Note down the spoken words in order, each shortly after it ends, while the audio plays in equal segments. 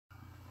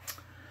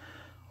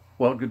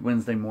Well, good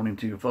Wednesday morning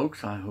to you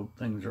folks. I hope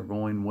things are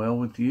going well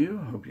with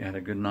you. I hope you had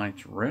a good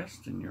night's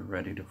rest and you're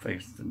ready to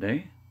face the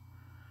day.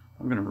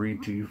 I'm going to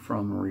read to you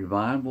from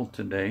Revival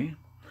today.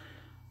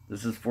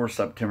 This is for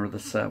September the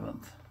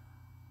 7th.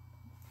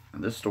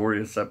 And this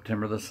story is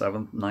September the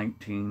 7th,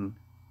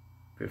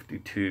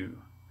 1952.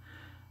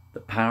 The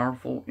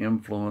powerful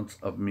influence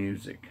of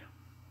music.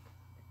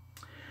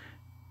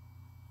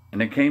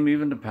 And it came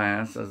even to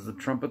pass, as the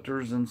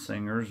trumpeters and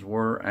singers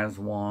were as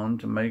one,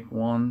 to make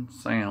one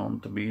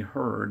sound to be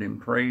heard in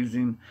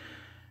praising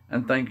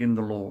and thanking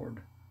the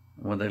Lord.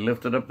 And when they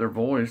lifted up their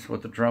voice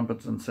with the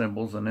trumpets and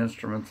cymbals and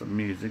instruments of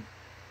music,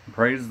 and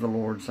praised the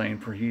Lord, saying,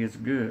 For he is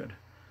good,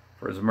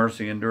 for his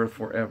mercy endureth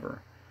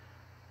forever.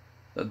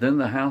 That then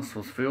the house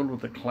was filled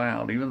with a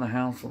cloud, even the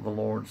house of the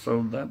Lord,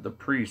 so that the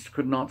priest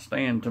could not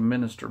stand to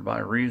minister by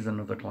reason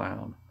of the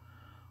cloud.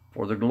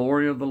 For the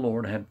glory of the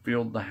Lord had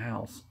filled the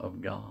house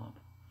of God.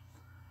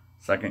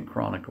 2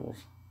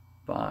 Chronicles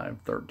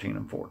 5:13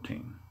 and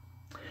 14.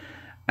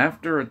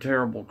 After a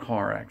terrible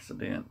car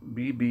accident,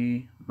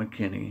 B.B.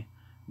 McKinney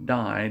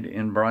died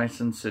in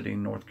Bryson City,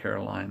 North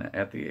Carolina,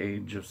 at the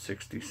age of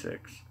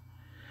 66.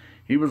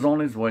 He was on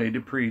his way to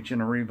preach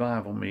in a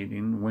revival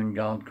meeting when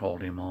God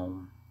called him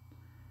home.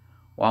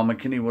 While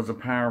McKinney was a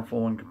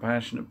powerful and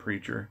compassionate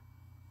preacher,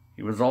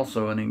 he was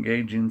also an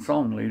engaging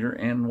song leader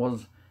and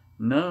was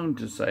known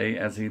to say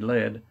as he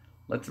led,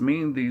 "Let's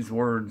mean these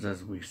words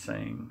as we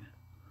sing."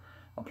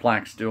 A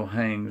plaque still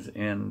hangs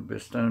in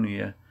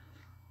Bistonia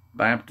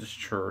Baptist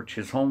Church,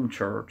 his home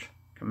church,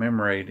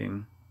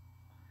 commemorating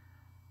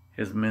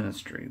his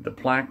ministry. The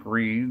plaque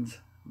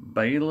reads,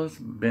 Bayless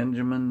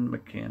Benjamin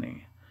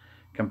McKinney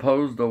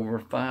composed over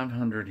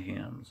 500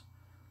 hymns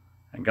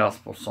and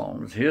gospel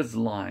songs. His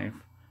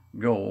life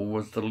goal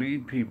was to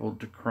lead people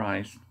to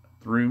Christ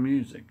through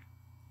music.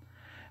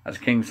 As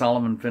King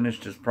Solomon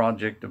finished his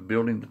project of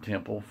building the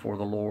temple for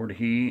the Lord,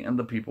 he and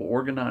the people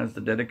organized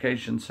the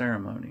dedication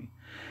ceremony.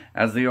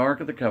 As the Ark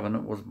of the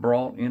Covenant was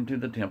brought into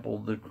the temple,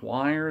 the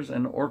choirs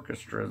and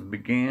orchestras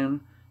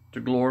began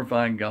to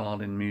glorify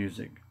God in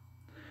music.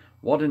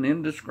 What an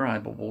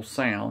indescribable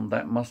sound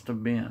that must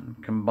have been.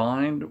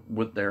 Combined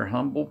with their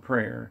humble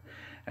prayer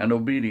and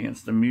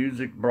obedience, the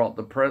music brought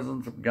the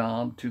presence of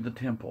God to the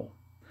temple,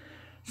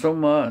 so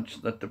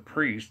much that the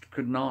priest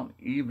could not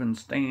even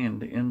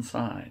stand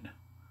inside.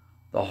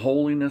 The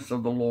holiness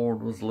of the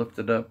Lord was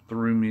lifted up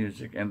through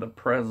music, and the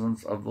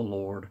presence of the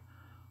Lord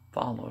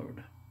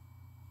followed.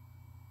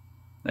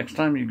 Next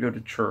time you go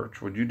to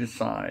church, would you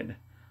decide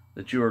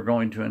that you are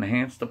going to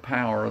enhance the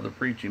power of the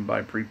preaching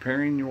by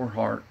preparing your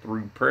heart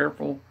through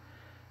prayerful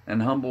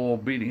and humble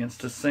obedience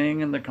to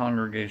sing in the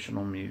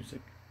congregational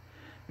music?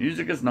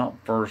 Music is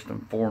not first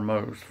and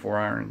foremost for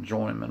our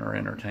enjoyment or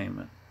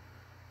entertainment,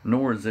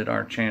 nor is it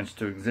our chance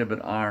to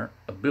exhibit our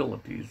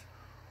abilities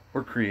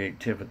or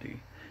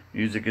creativity.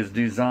 Music is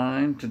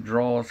designed to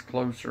draw us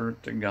closer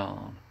to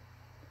God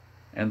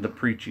and the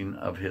preaching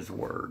of His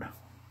Word.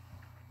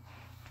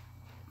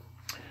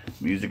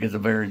 Music is a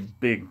very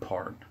big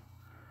part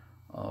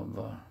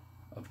of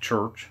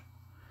church.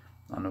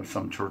 I know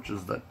some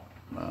churches that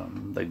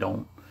they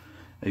don't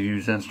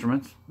use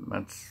instruments.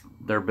 That's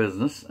their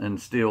business,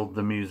 and still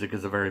the music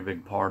is a very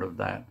big part of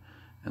that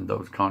and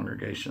those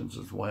congregations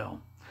as well.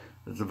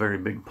 It's a very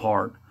big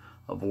part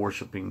of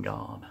worshiping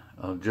God.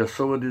 Just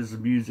so it is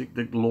music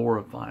that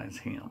glorifies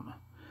Him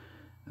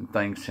and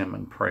thanks Him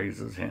and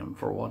praises Him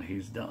for what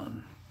He's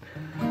done.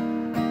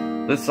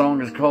 This song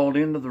is called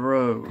End of the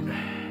Road,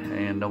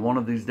 and one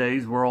of these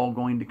days we're all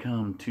going to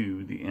come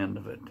to the end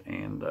of it,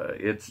 and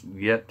it's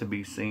yet to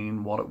be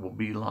seen what it will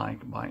be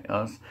like by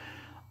us.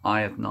 Eye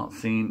hath not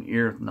seen,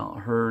 ear hath not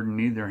heard,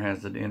 neither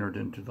has it entered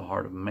into the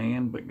heart of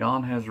man, but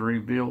God has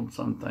revealed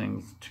some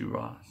things to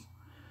us.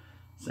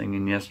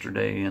 Singing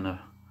yesterday in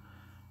a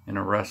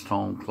rest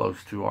home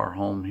close to our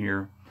home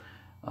here,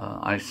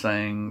 I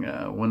sang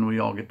When We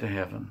All Get to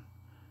Heaven.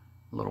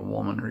 A little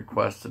woman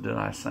requested it,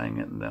 I sang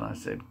it, and then I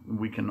said,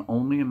 we can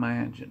only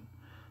imagine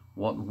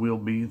what will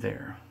be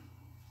there.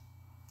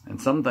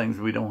 And some things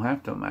we don't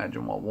have to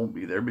imagine what won't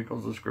be there,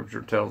 because the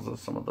scripture tells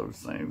us some of those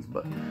things.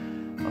 But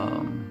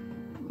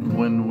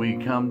when we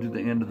come to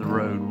the end of the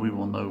road, we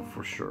will know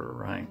for sure,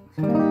 right?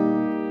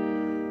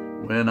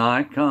 When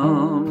I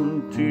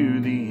come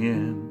to the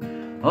end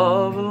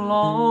of a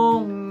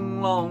long,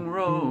 long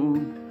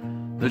road,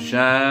 the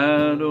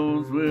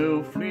shadows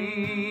will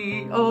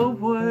flee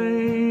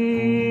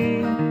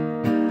away,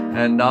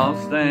 and I'll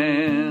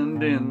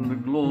stand in the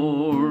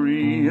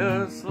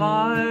glorious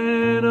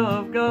light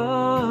of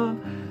God,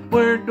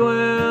 where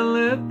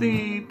dwelleth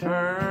the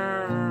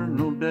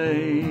eternal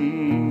day.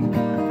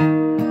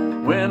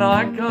 When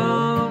I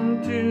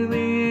come to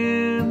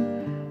the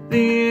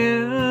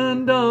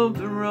end of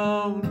the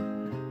road,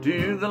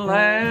 to the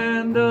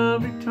land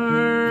of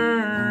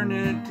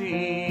eternity.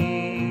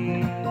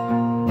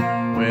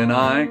 When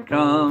I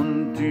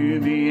come to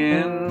the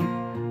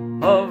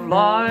end of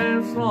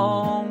life's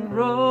long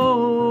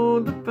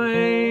road, the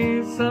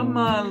face of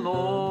my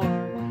Lord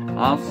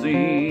I'll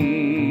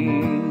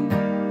see.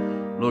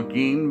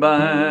 Looking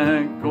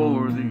back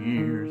o'er the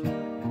years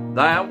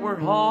that were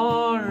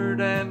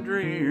hard and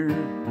drear.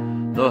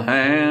 The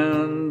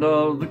hand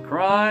of the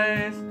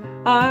Christ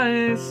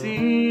I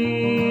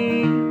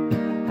see,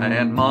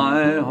 and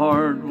my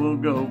heart will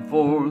go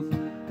forth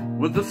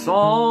with a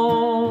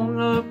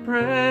song of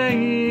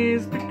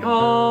praise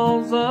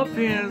because of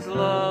his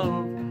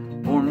love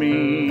for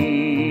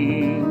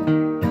me.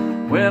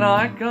 When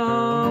I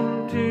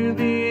come to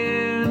the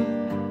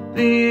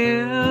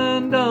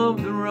end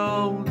of the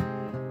road,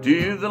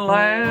 to the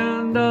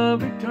land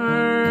of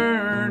eternity.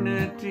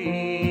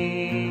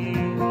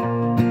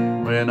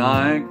 When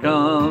I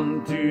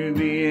come to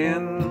the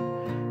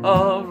end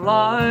of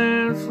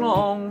life's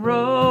long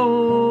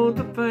road,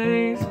 the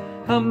face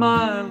of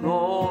my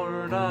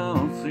Lord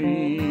I'll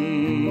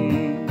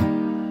see.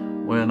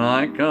 When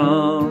I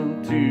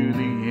come to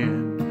the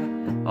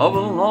end of a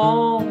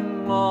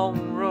long,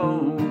 long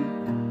road,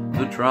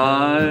 the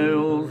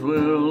trials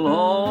will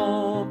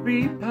all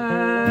be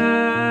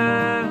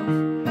past,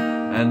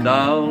 and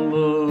I'll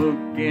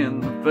look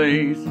in the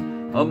face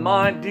of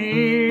my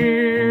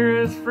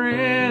dearest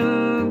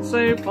friend,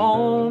 safe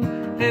home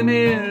in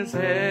his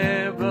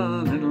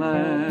heaven at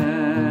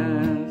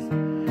last.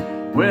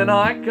 When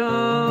I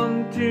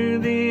come to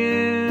the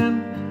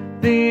end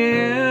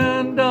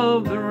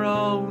of the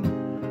road,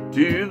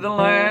 to the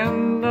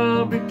land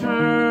of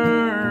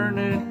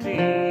eternity.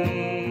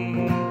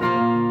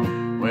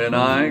 When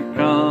I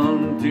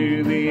come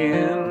to the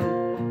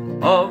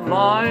end of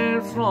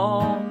life's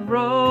long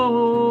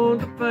road,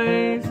 the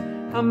face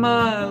of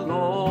my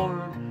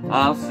Lord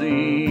I'll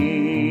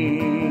see.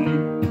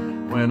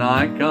 When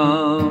I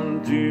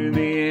come to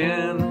the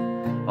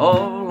end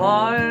of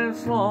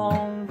life's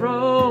long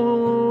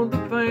road,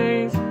 the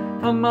face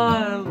of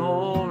my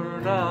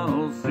Lord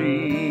I'll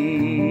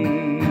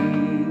see.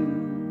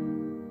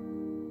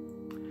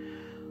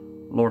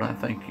 Lord, I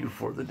thank you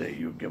for the day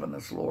you've given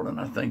us, Lord, and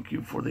I thank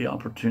you for the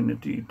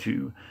opportunity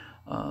to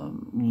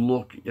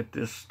look at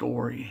this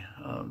story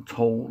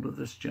told of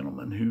this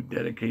gentleman who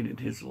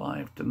dedicated his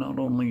life to not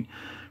only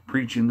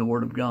preaching the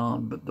Word of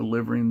God, but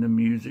delivering the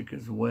music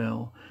as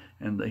well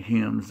and the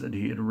hymns that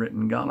he had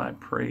written. God, I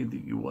pray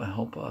that you will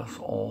help us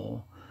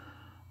all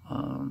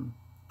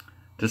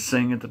to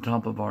sing at the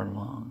top of our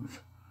lungs,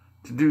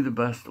 to do the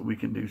best that we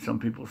can do. Some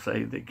people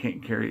say they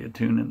can't carry a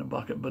tune in a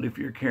bucket, but if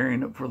you're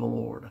carrying it for the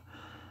Lord,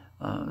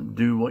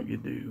 do what you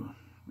do.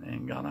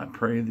 And God, I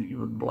pray that you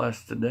would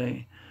bless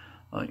today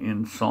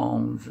in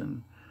songs,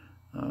 and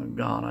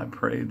God, I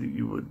pray that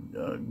you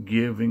would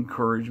give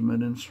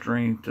encouragement and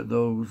strength to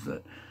those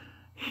that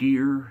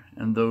hear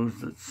and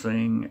those that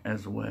sing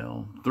as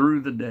well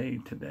through the day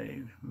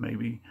today.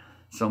 Maybe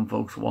some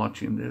folks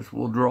watching this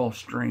will draw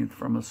strength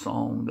from a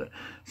song that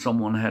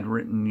someone had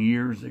written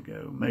years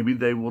ago. Maybe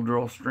they will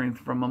draw strength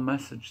from a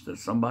message that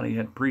somebody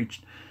had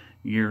preached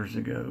years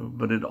ago.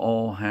 But it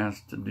all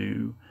has to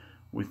do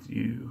with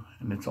you,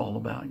 and it's all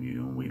about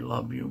you, and we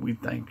love you. We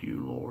thank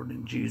you, Lord,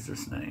 in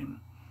Jesus' name.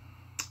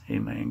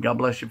 Amen. God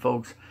bless you,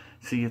 folks.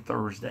 See you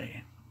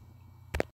Thursday.